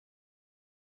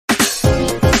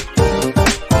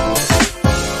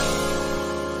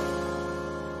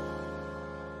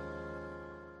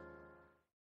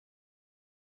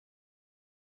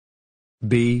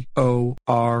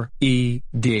BOREDHM.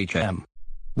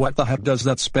 What the heck does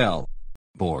that spell?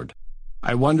 Bored.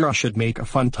 I wonder I should make a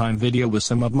Funtime video with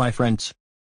some of my friends.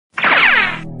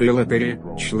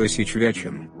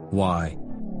 Why?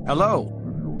 Hello.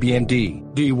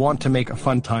 BND, do you want to make a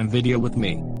Funtime video with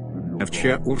me?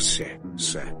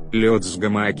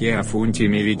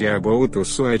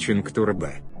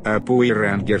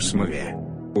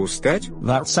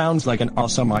 That sounds like an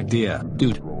awesome idea,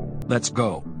 dude. Let's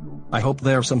go. I hope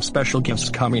there are some special gifts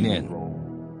coming in.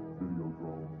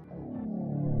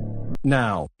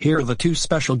 Now, here are the two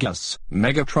special guests,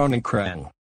 Megatron and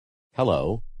Krang.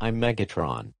 Hello, I'm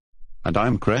Megatron. And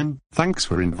I'm Krang. Thanks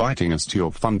for inviting us to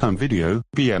your Funtime video,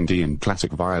 BND and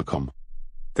Classic Viacom.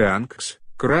 Thanks,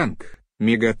 Krang,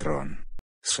 Megatron.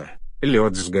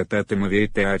 Let's get at the movie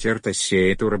theater to see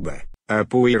it urbe. A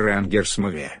Power Rangers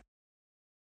movie.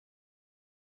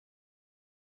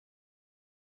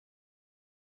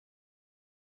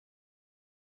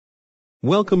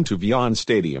 Welcome to Viacom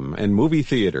Stadium and Movie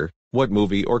Theater. What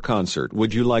movie or concert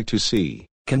would you like to see?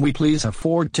 Can we please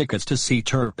afford tickets to see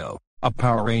Turbo, a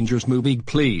Power Rangers movie,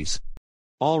 please?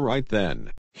 Alright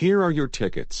then, here are your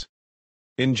tickets.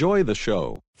 Enjoy the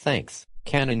show. Thanks,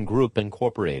 Canon Group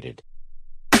Incorporated.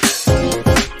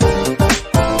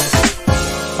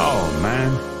 Oh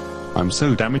man. I'm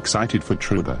so damn excited for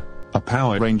Turbo, a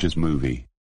Power Rangers movie.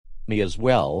 Me as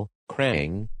well,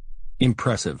 Krang.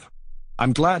 Impressive.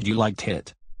 I'm glad you liked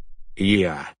it.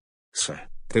 Yeah.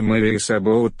 The movie is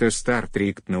about the Star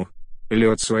Trek now.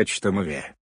 Let's watch the movie.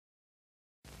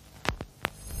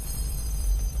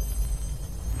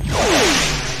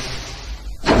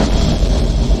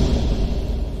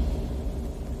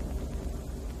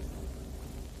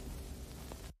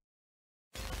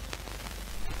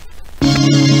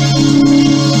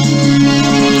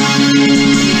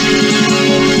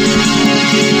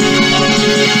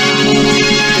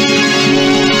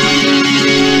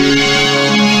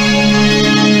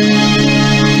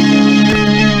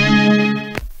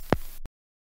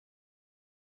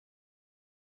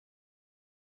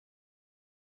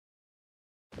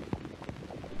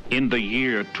 In the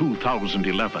year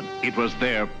 2011, it was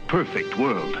their perfect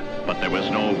world, but there was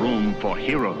no room for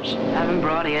heroes. Haven't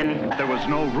brought in. There was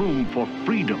no room for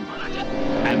freedom.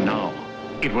 And now,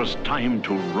 it was time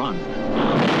to run.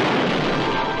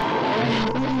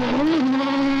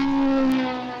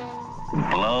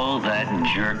 Blow that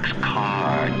jerk's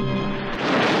card.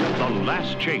 The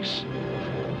last chase.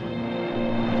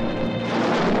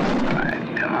 All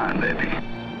right, come on, baby.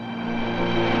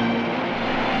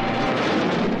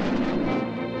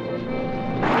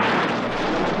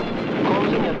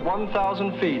 Closing at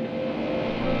 1,000 feet.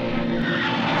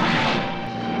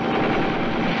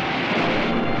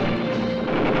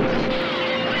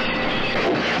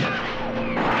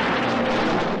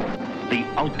 The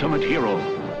ultimate hero,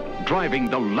 driving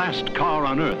the last car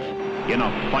on Earth in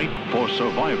a fight for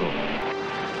survival.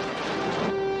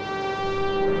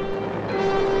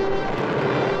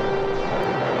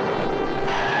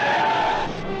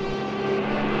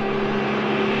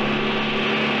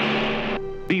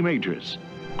 B. Majors,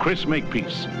 Chris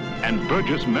Makepeace, and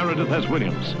Burgess Meredith as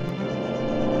Williams.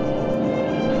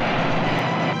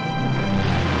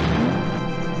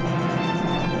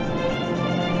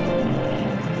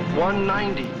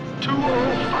 $190,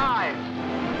 $205,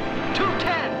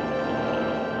 $210,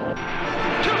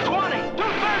 $220,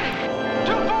 $230,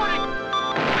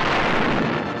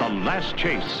 $240. The last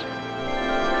chase.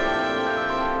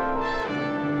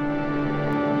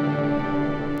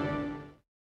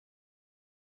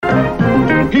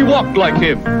 He walked like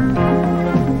him.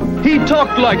 He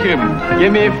talked like him.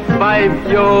 Give me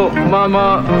 5, yo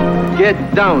mama, get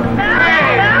down.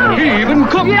 He even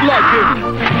cooked like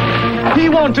him. He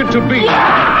wanted to be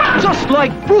just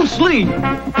like Bruce Lee.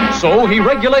 So he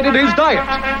regulated his diet,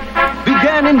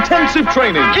 began intensive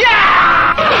training,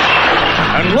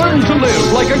 and learned to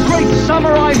live like a great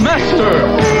samurai master.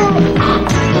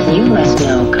 You must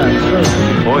know Kung Fu.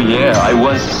 Oh yeah, I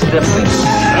was stiffing.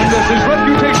 And as his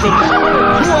reputation spread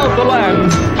throughout the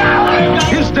land,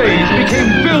 his days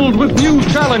became filled with new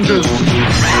challenges.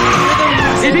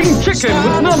 Eating chicken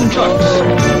with nunchucks,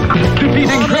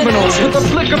 defeating criminals with a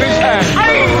flick of his hand,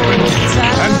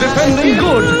 and defending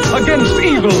good against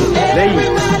evil. Ladies,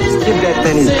 give that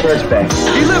man his purse back.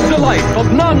 He lived a life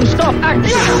of non-stop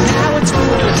action.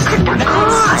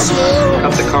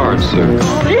 Up the cards, sir.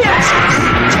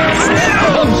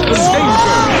 Constant danger.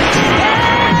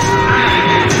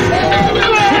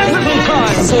 With little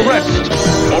time for rest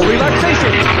or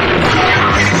relaxation.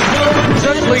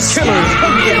 deadly killers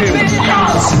hunted him.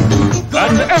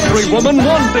 And every woman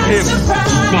wanted him.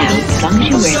 Now, as long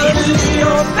as you wear this,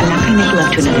 I'm not going to make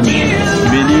love to another man.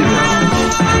 Me neither.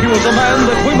 He was a man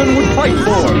that women would fight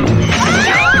for.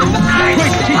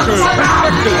 Great teacher,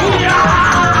 respected.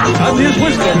 And his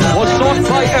wisdom was sought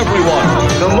by everyone.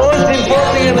 The most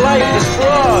important thing in life is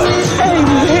fraud.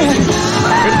 Amen.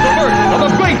 It's the birth of a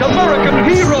great American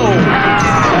hero.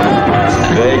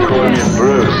 They call me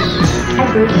Bruce.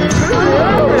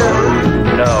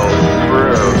 No,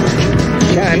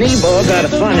 Bruce. Chinese boy got a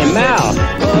funny mouth.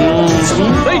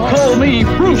 They call me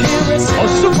Bruce, a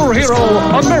superhero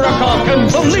America can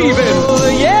believe in.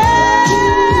 Yeah,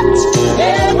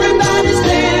 everybody's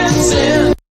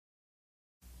dancing.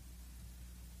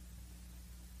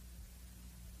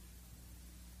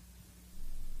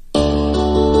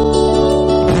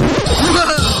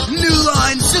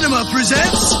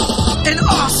 Presents an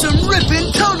awesome,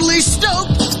 ripping, totally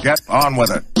stoked. Get on with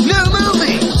it. New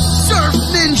movie, Surf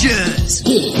Ninjas.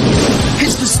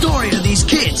 It's the story of these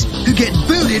kids who get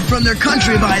booted from their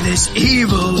country by this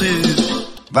evil dude.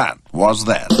 That was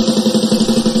then.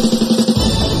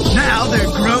 Now they're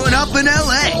growing up in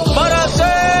L.A. But I'll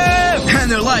surf!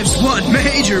 And their life's one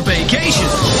major vacation.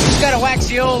 Just got a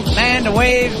waxy old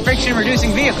man-to-wave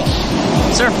friction-reducing vehicle.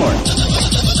 Surfboard.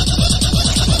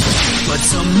 But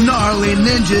some gnarly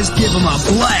ninjas give them a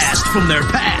blast from their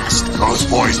past. Those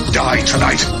boys die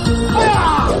tonight.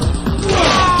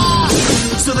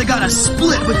 So they gotta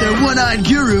split with their one-eyed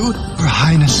guru, Her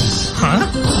Highnesses. Huh?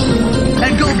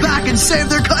 And go back and save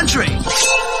their country.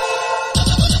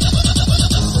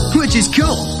 Which is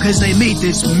cool, because they meet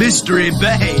this mystery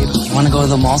babe. You want to go to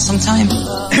the mall sometime?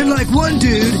 And like one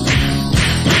dude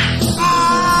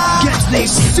gets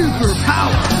these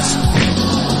superpowers.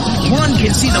 One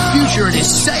can see the future in his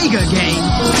Sega game.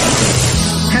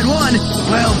 And one,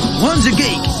 well, one's a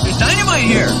geek. There's dynamite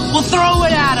here. We'll throw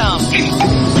it at him.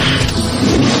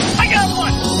 I got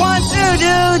one. 1, 2,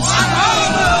 dudes.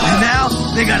 And now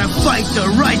they gotta fight the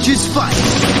righteous fight.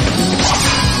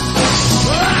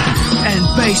 And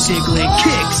basically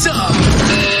kick some.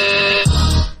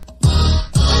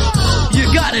 You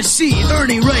gotta see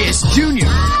Ernie Reyes Jr.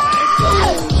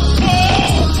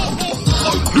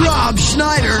 Rob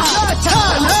Schneider.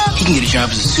 He can get a job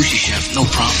as a sushi chef, no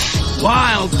problem.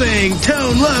 Wild Thing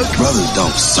Tone Loc. Brothers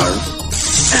don't serve.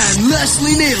 And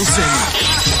Leslie Nielsen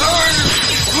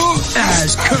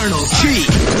as Colonel Chief.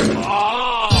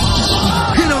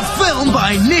 In a film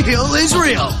by Neil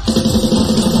Israel.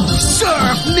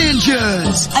 Surf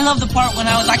Ninjas. I love the part when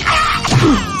I was like,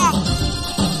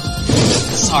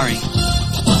 Sorry.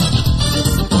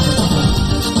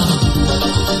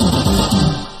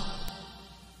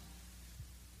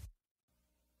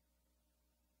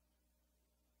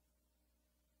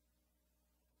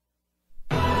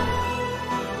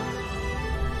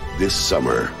 This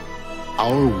summer,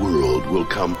 our world will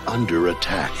come under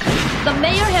attack. The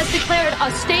mayor has declared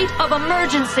a state of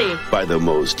emergency. By the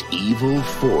most evil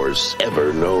force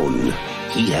ever known.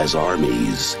 He has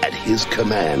armies at his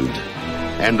command.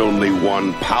 And only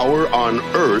one power on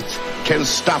Earth can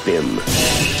stop him.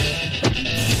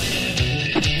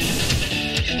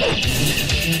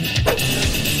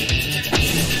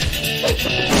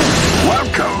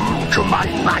 Welcome to my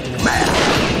nightmare.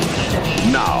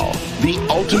 Now, the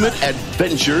ultimate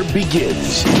adventure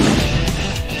begins.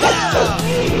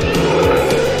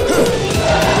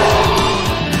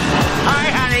 Hi,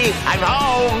 honey. I'm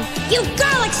home. You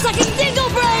garlic-sucking dingle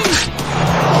brain!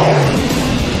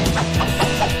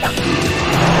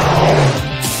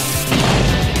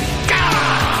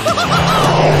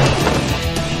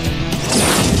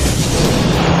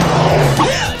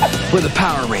 We're the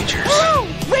Power Rangers. Ooh,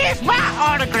 where's my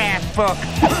autograph book?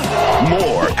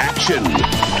 More action.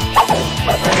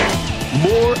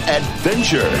 More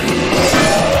adventure.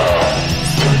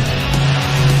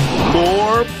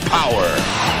 More power.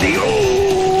 The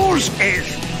ooze is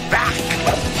back.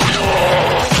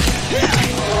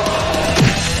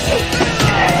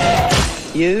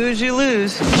 You lose, you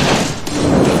lose.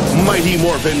 Mighty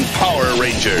Morphin Power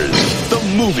Rangers. The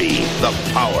movie. The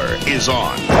Power is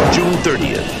on June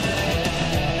 30th.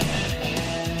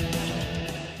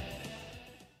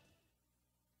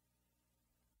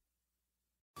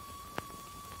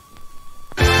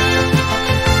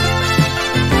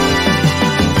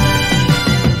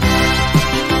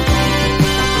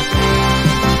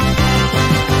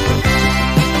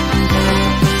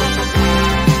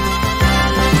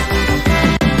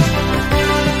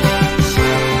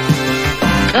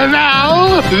 And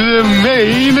now, the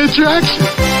main attraction.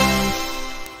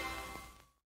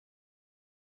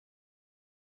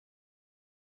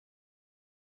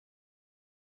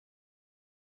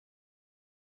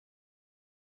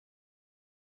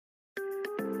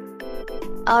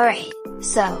 Alright,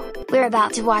 so, we're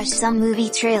about to watch some movie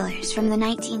trailers from the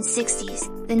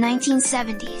 1960s, the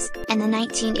 1970s, and the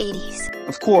 1980s.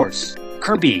 Of course.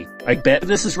 Kirby, I bet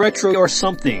this is retro or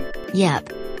something.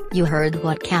 Yep. You heard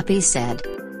what Cappy said.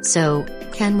 So,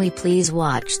 can we please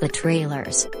watch the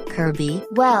trailers, Kirby?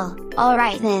 Well,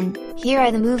 alright then, here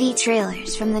are the movie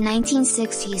trailers from the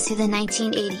 1960s to the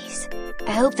 1980s.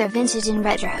 I hope they're vintage and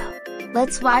retro.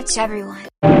 Let's watch everyone.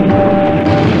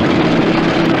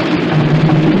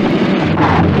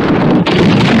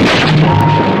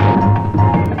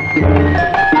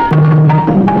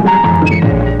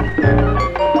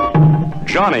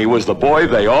 Johnny was the boy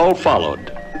they all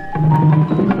followed.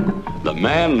 The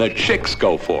man the chicks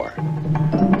go for.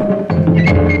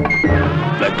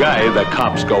 The guy the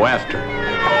cops go after.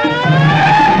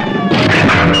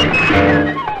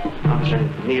 Officer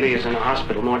Neely is in the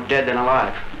hospital, more dead than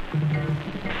alive.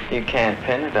 You can't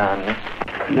pin it on me.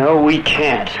 No, we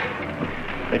can't.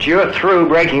 But you're through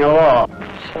breaking a law.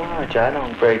 Sarge, I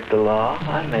don't break the law.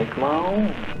 I make my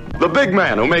own. The big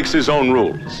man who makes his own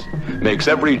rules. Makes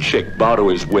every chick bow to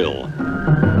his will.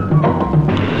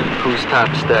 Who's top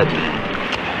stud?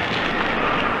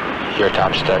 You're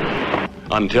top stud.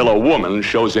 Until a woman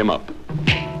shows him up.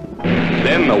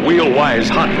 Then the wheel-wise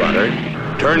hot rodder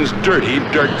turns dirty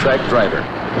dirt track driver.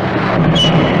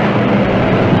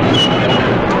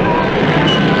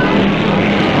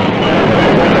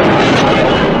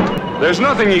 There's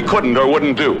nothing he couldn't or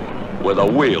wouldn't do with a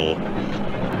wheel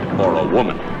or a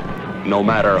woman, no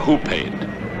matter who paid.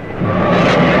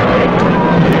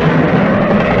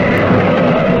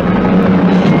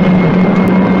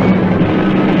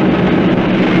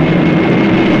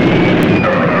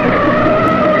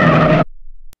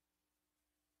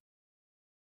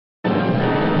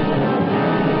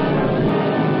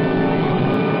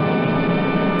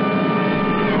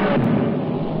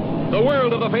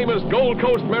 Famous Gold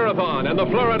Coast Marathon and the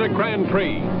Florida Grand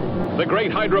Prix. The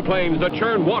great hydroplanes that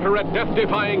churn water at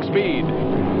death-defying speed.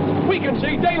 We can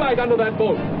see daylight under that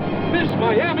boat. This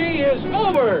Miami is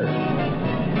over.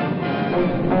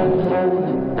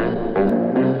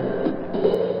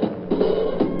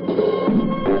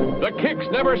 The kicks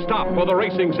never stop for the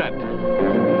racing set.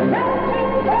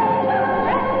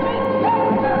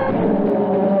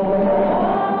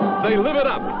 They live it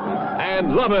up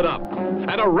and love it up.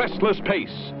 At a restless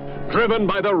pace, driven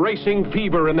by the racing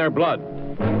fever in their blood.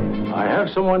 I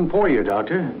have someone for you,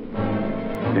 Doctor.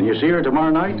 Can you see her tomorrow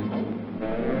night?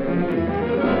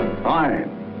 Fine.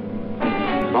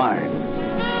 Fine.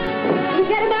 We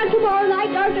get him out tomorrow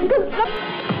night, Doctor.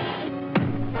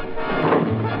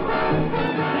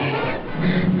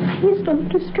 Please don't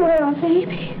destroy our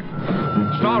baby.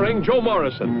 Starring Joe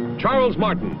Morrison, Charles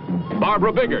Martin,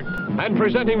 Barbara Biggert, and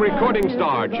presenting recording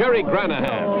star Jerry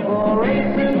Granahan.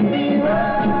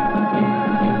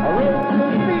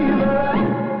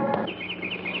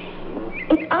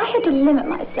 If I had to limit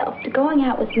myself to going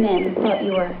out with men who thought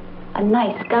you were a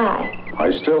nice guy.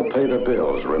 I still pay the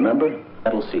bills, remember?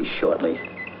 That'll see shortly.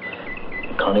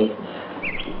 Connie,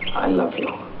 I love you.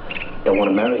 I want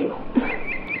to marry you.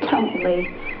 Don't,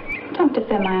 Lee. Don't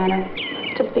defend my honor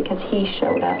just because he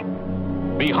showed up.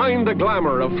 Behind the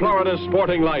glamour of Florida's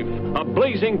sporting life, a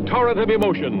blazing torrent of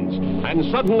emotions, and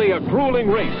suddenly a grueling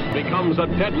race becomes a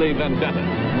deadly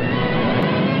vendetta.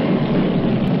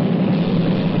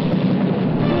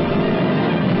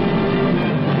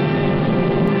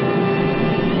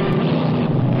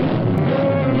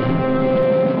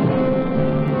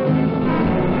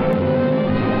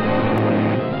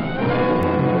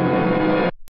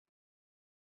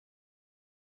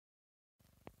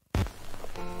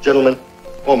 Gentlemen,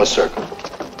 form a circle.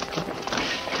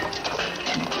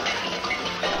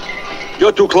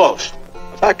 You're too close.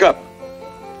 Back up.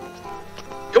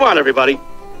 Come on, everybody.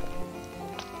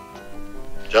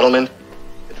 Gentlemen,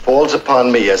 it falls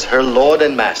upon me as her lord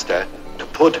and master to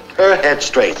put her head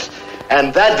straight.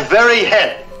 And that very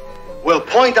head will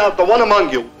point out the one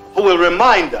among you who will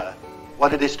remind her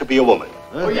what it is to be a woman.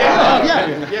 Oh, yeah.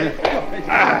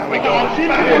 We go.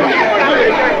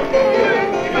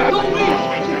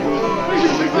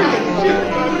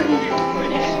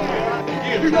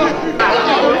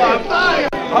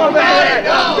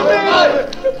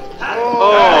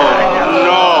 Oh,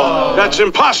 no. That's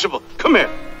impossible. Come here.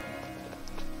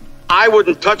 I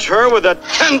wouldn't touch her with a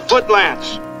 10-foot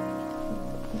lance.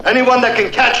 Anyone that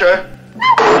can catch her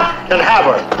can have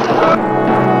her.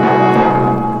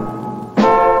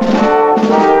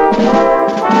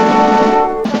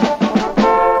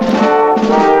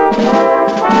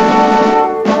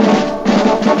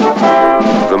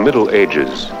 The Middle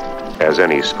Ages, as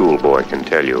any schoolboy can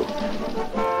tell you,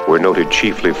 were noted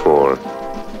chiefly for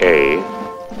A,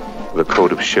 the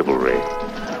code of chivalry.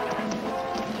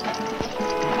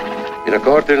 In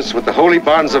accordance with the holy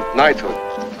bonds of knighthood,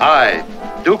 I,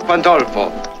 Duke Pandolfo,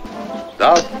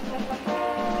 thou,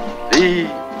 the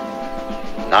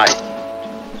knight,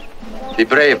 the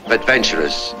brave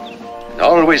adventurous, and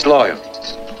always loyal,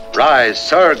 rise,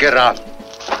 Sir Geran.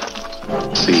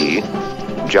 B,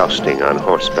 jousting on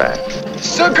horseback.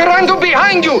 Sir Gerando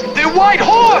behind you! The white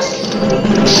horse!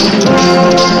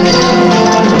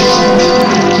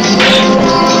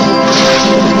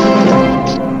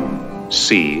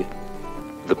 C,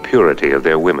 the purity of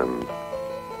their women.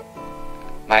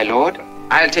 My lord,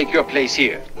 I'll take your place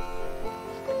here.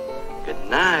 Good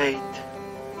night.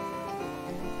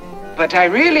 But I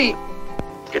really...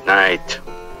 Good night.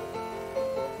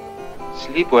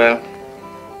 Sleep well.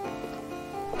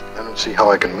 I don't see how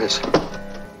I can miss.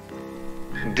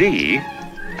 D,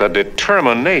 the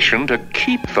determination to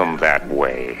keep them that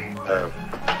way.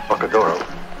 Bocadoro.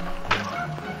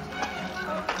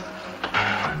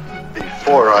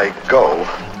 Before I go...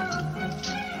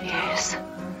 Yes?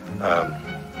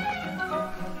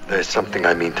 There's something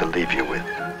I mean to leave you with.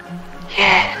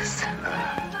 Yes.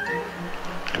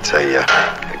 It's a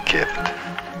gift.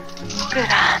 Good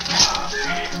on.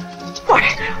 What?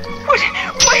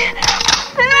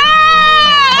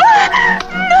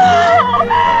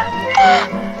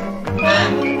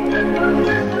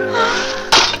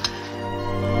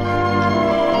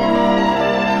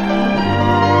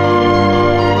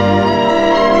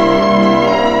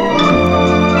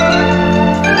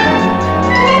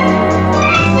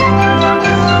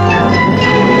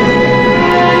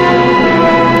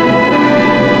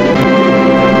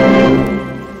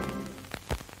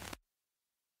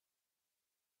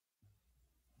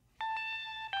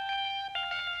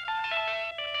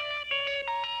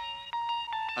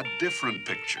 A different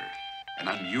picture, an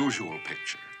unusual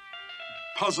picture.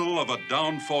 Puzzle of a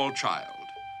Downfall Child.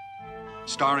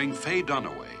 Starring Faye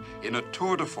Dunaway in a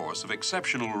tour de force of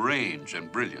exceptional range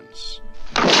and brilliance.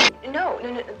 No,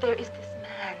 there is this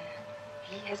man.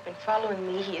 He has been following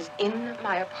me. He is in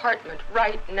my apartment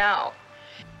right now.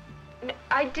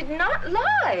 I did not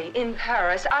lie in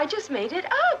Paris. I just made it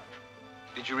up.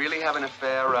 Did you really have an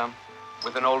affair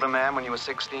with an older man when you were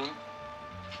 16?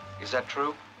 Is that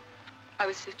true? I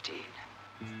was 15.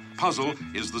 Puzzle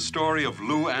is the story of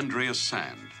Lou Andrea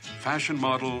Sand, fashion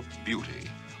model, beauty,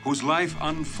 whose life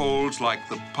unfolds like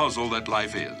the puzzle that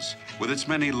life is, with its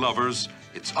many lovers,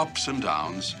 its ups and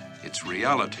downs, its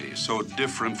reality so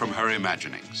different from her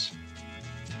imaginings.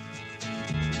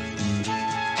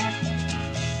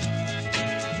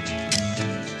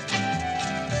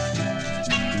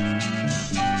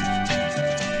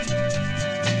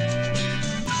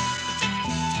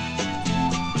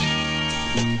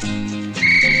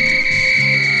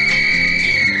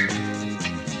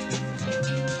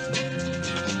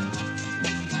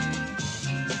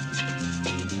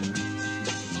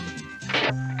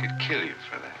 Kill you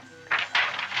for that.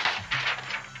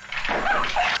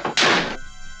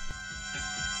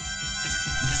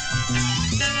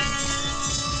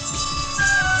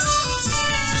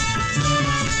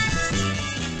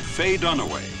 Faye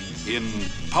Dunaway in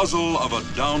Puzzle of a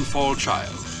Downfall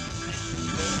Child.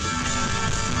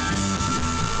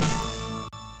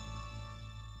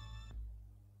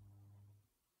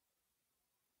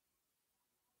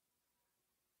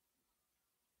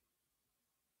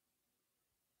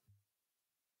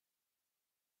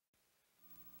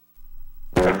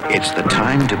 It's the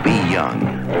time to be young.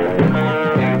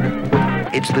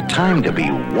 It's the time to be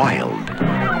wild.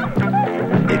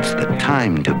 It's the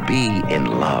time to be in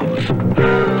love.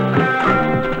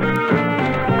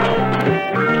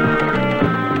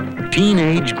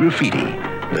 Teenage graffiti,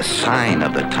 the sign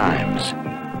of the times.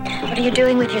 What are you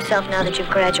doing with yourself now that you've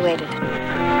graduated?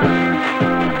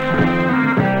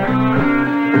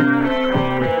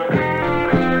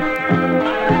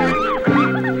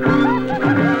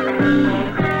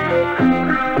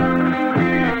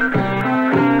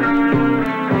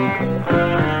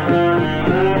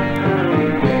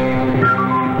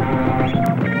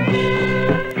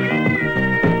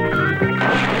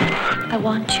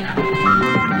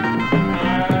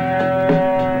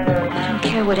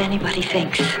 What anybody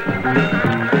thinks.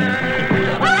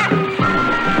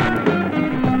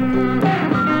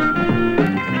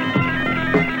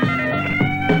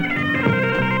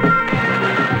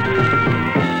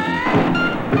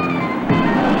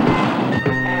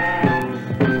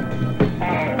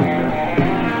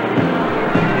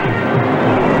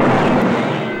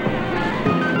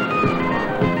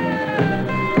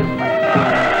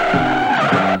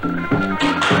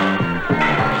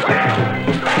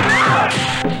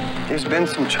 There's been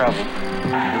some trouble.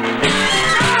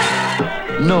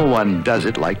 No one does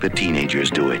it like the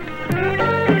teenagers do it.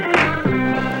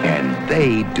 And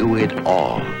they do it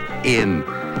all in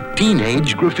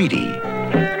Teenage Graffiti.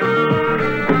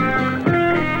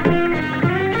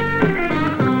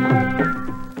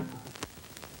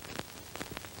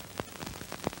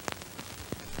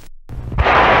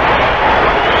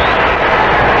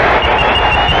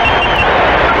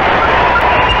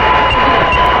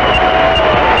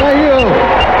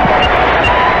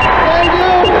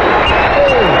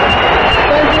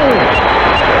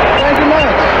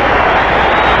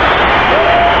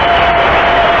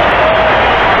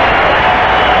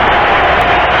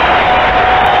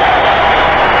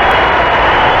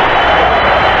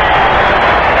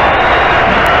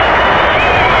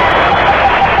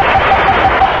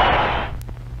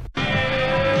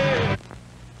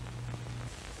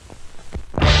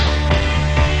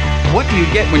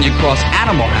 When you cross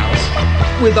Animal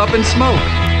House with Up in Smoke.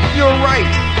 You're right.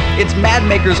 It's Mad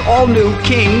Maker's all-new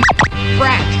King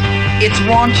Frat. It's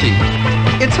raunchy.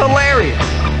 It's hilarious.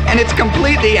 And it's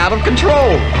completely out of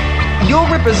control. You'll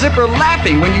rip a zipper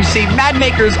laughing when you see Mad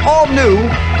Maker's all-new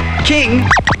King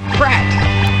Frat.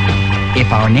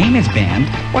 If our name is banned,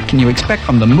 what can you expect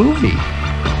from the movie?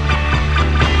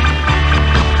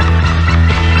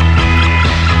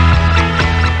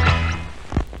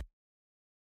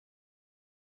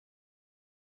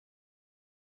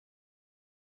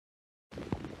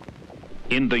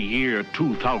 In the year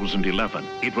 2011,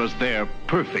 it was their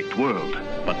perfect world,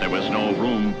 but there was no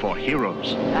room for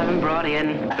heroes. Haven't brought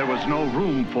in. There was no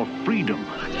room for freedom.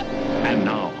 And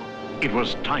now, it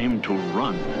was time to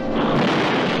run.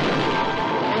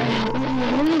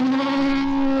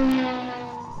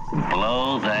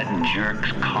 Blow that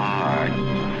jerk's card.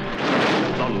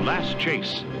 The last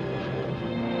chase.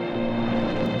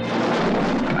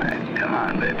 All right, come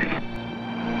on, baby.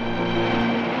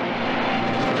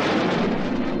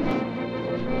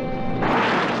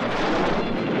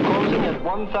 Closing at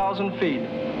 1,000 feet.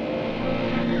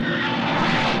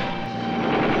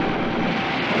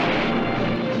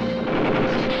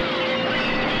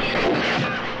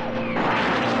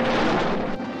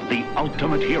 The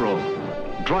ultimate hero,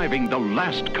 driving the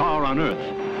last car on Earth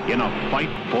in a fight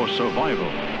for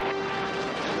survival.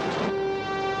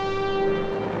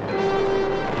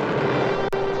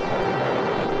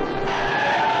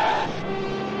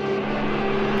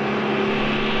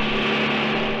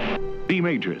 B.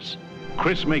 Majors,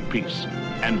 Chris Makepeace,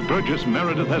 and Burgess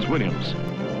Meredith as Williams.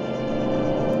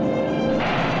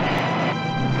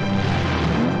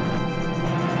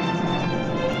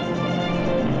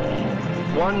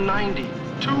 $190,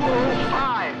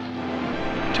 $205,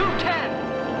 $210,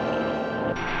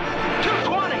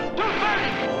 $220,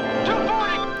 $230,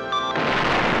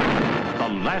 $240. The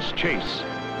last chase.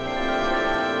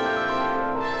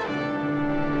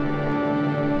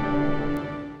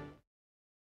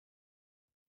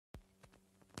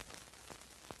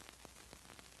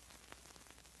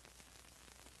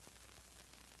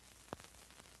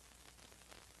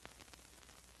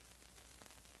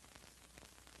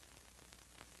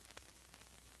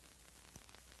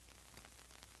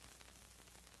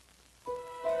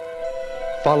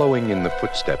 Following in the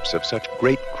footsteps of such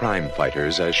great crime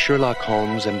fighters as Sherlock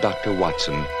Holmes and Dr.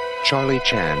 Watson, Charlie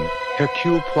Chan,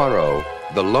 Hercule Poirot,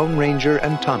 the Lone Ranger,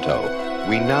 and Tonto,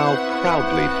 we now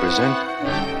proudly present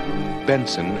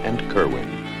Benson and Kerwin.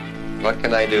 What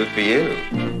can I do for you?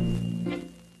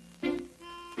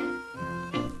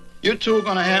 You two are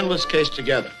going to handle this case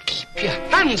together. Keep your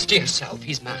hands to yourself.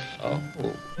 He's mine. Oh.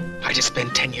 I just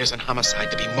spent 10 years in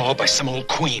homicide to be mauled by some old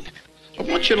queen. I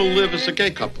want you to live as a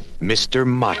gay couple. Mr.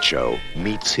 Macho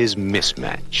meets his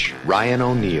mismatch. Ryan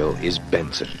O'Neal is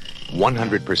Benson,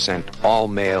 100%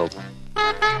 all-male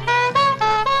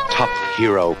tough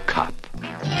hero cop.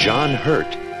 John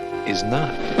Hurt is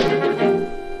not.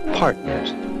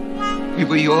 Partners. We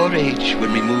were your age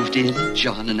when we moved in,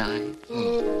 John and I.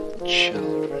 Oh,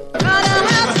 children.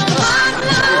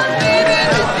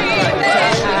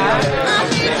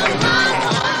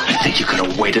 I think you could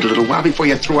have waited a little while before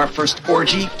you threw our first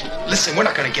orgy. Listen, we're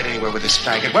not going to get anywhere with this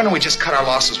faggot. Why don't we just cut our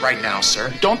losses right now,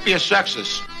 sir? Don't be a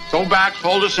sexist. Go back,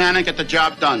 hold his hand, and get the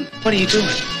job done. What are you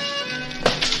doing?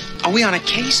 Are we on a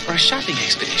case or a shopping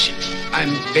expedition? I'm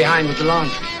behind with the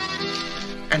laundry.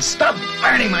 And stop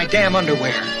ironing my damn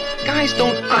underwear. Guys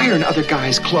don't iron other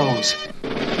guys' clothes.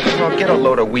 Well, get a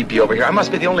load of weepy over here. I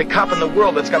must be the only cop in the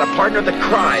world that's got a partner that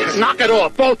cries. Knock it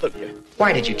off, both of you.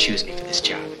 Why did you choose me for this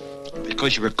job?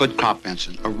 Because you're a good cop,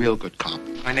 Benson. A real good cop.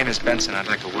 My name is Benson. I'd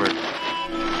like a word.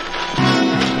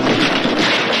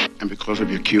 And because of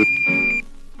your cute. I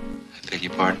beg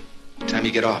your pardon? What time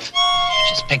you get off? You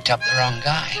just picked up the wrong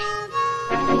guy.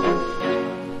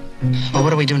 Well, what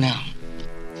do we do now?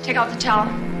 Take off the towel.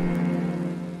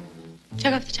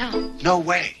 Take off the towel. No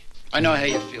way. I know how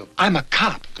you feel. I'm a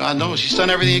cop. God knows, he's done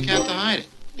everything he can to hide it.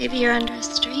 Maybe you're under a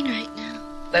strain right now.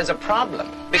 There's a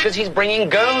problem, because he's bringing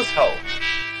girls home.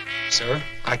 Sir,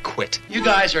 I quit. You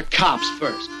guys are cops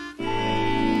first.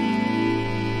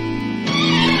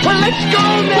 Well, let's go,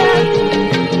 man!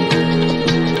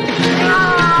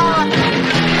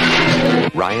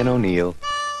 Ryan O'Neal,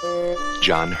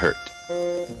 John Hurt.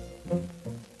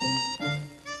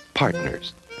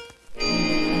 Partners.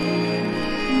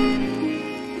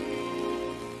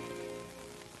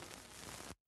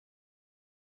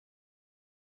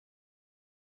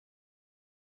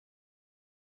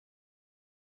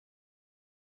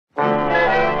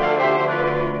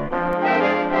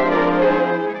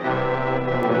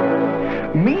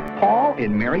 Meet Paul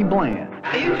and Mary Bland.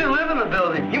 Hey, you two live in the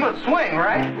building. You must swing,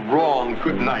 right? Wrong.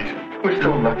 Good night. We're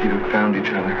so lucky to have found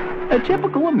each other. A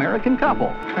typical American couple.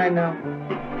 I know.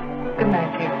 Good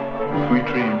night, dear. Sweet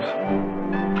dreams.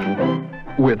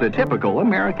 With a typical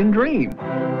American dream.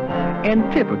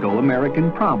 And typical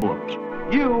American problems.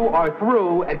 You are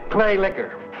through at Clay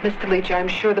Liquor. Mr. Leach, I'm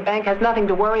sure the bank has nothing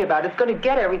to worry about. It's going to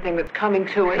get everything that's coming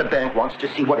to it. The bank wants to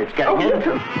see what it's getting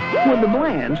into. With the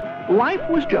Blands, life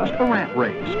was just a rat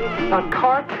race. A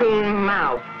cartoon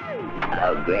mouse.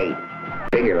 Oh, great.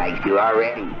 Bigger likes you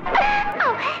already.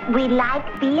 Oh, we like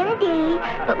B&D,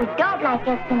 but we don't like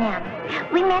S&M.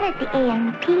 We met at the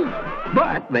A&P.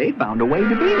 But they found a way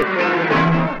to beat it.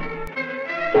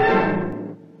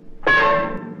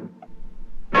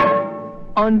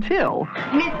 Until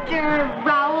Mr.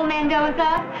 Raul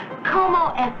Mendoza,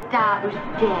 como está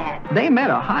usted? they met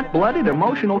a hot-blooded,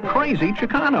 emotional, crazy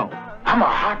Chicano. I'm a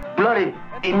hot-blooded,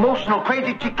 emotional,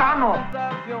 crazy Chicano.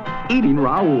 Eating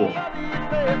Raul.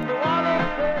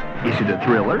 Is it a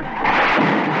thriller?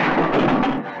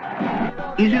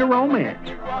 Is it a romance?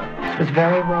 This was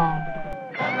very wrong.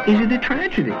 Is it a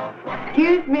tragedy?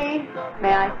 Excuse me.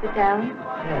 May I sit down?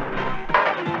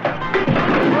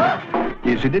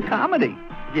 Is it a comedy?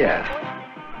 Yes,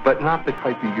 but not the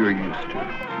type that you're used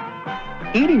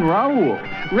to. Eating Raul.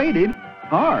 Rated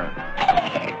R.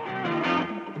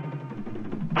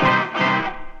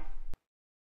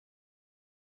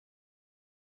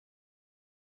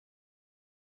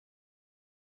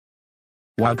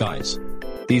 Wow guys.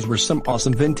 These were some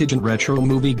awesome vintage and retro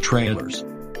movie trailers.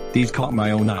 These caught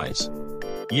my own eyes.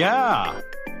 Yeah!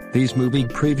 These movie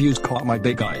previews caught my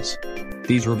big eyes.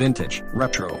 These were vintage,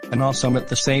 retro, and awesome at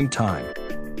the same time.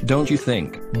 Don't you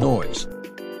think, boys?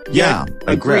 Yeah,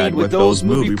 agreed with those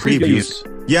movie previews.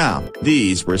 Yeah,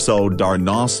 these were so darn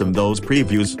awesome, those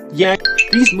previews. Yeah,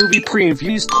 these movie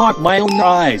previews caught my own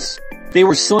eyes. They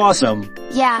were so awesome.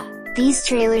 Yeah, these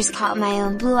trailers caught my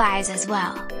own blue eyes as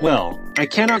well. Well, I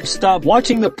cannot stop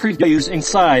watching the previews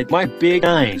inside my big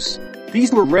eyes.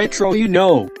 These were retro, you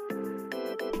know.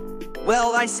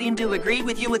 Well, I seem to agree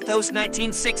with you with those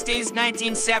 1960s,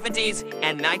 1970s,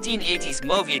 and 1980s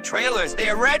movie trailers.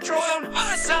 They're retro and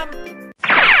awesome!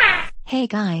 Hey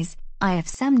guys, I have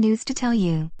some news to tell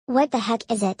you. What the heck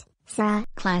is it, Syara?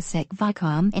 Classic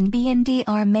Viacom and BND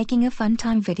are making a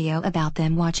Funtime video about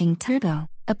them watching Turbo,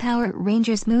 a Power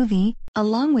Rangers movie,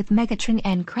 along with Megatron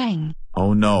and Krang.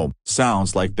 Oh no,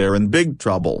 sounds like they're in big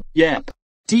trouble. Yep,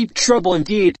 deep trouble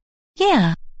indeed.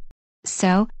 Yeah.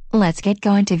 So, let's get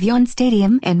going to Vion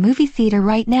Stadium and movie theater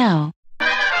right now.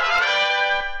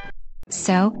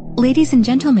 So, ladies and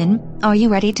gentlemen, are you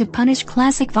ready to punish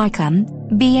classic Viacom,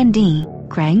 BND,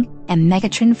 Krang, and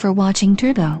Megatron for watching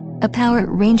Turbo, a Power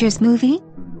Rangers movie?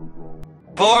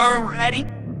 Born ready?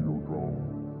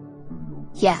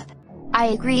 Yep. I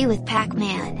agree with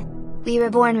Pac-Man. We were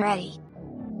born ready.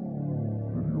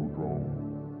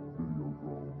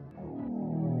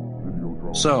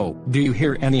 So, do you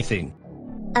hear anything?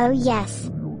 Oh yes.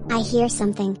 I hear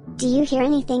something. Do you hear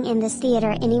anything in this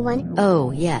theater, anyone?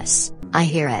 Oh yes, I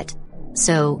hear it.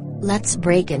 So, let's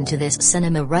break into this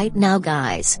cinema right now,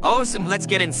 guys. Awesome, let's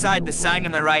get inside the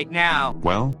cinema right now.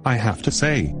 Well, I have to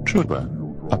say,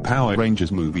 Turbo, a Power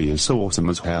Rangers movie is so awesome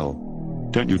as hell.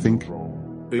 Don't you think?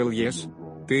 Well, yes.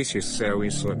 This is so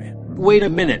awesome. Wait a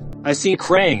minute, I see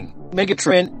Krang,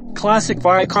 Megatron, Classic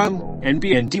Viacom, and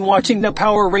BND watching the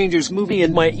Power Rangers movie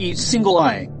in my each single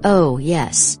eye. Oh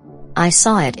yes. I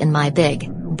saw it in my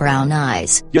big, brown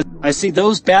eyes. Yeah, I see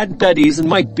those bad buddies in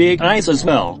my big eyes as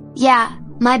well. Yeah,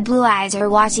 my blue eyes are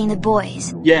watching the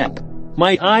boys. Yep,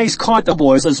 my eyes caught the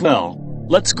boys as well.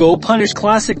 Let's go punish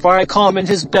Classic Viacom and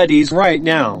his buddies right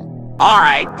now.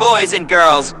 Alright, boys and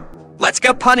girls, let's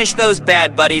go punish those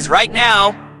bad buddies right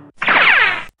now.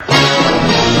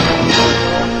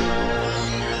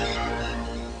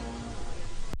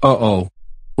 Uh-oh.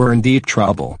 we're in deep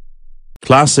trouble.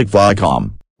 Classic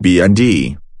Viacom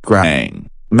BND, Krang,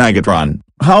 Megatron,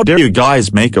 how dare you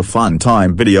guys make a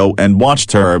Funtime video and watch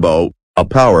Turbo, a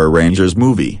Power Rangers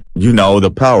movie? You know the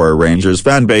Power Rangers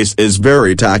fanbase is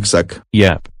very toxic.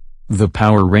 Yep. The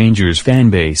Power Rangers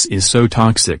fanbase is so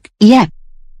toxic. Yep.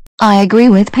 I agree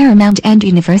with Paramount and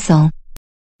Universal.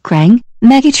 Krang,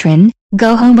 Megatron,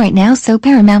 go home right now so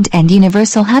Paramount and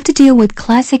Universal have to deal with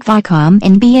Classic Viacom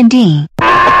and BND.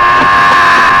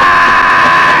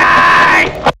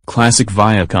 Classic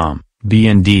Viacom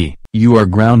BND, you are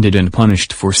grounded and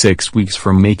punished for 6 weeks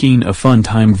for making a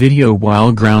Funtime video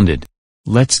while grounded.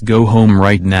 Let's go home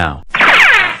right now.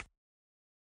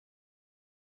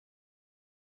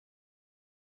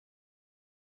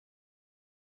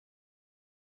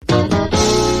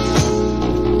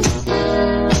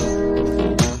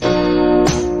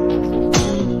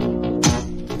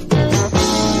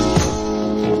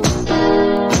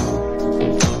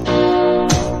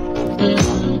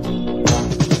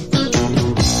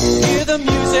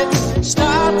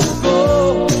 Start to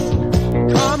go,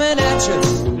 coming at you,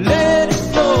 let it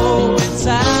flow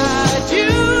inside you.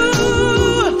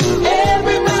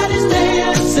 Everybody's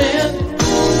dancing.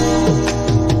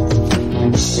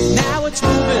 Now it's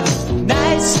moving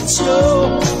nice and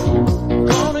slow.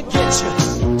 Gonna get you.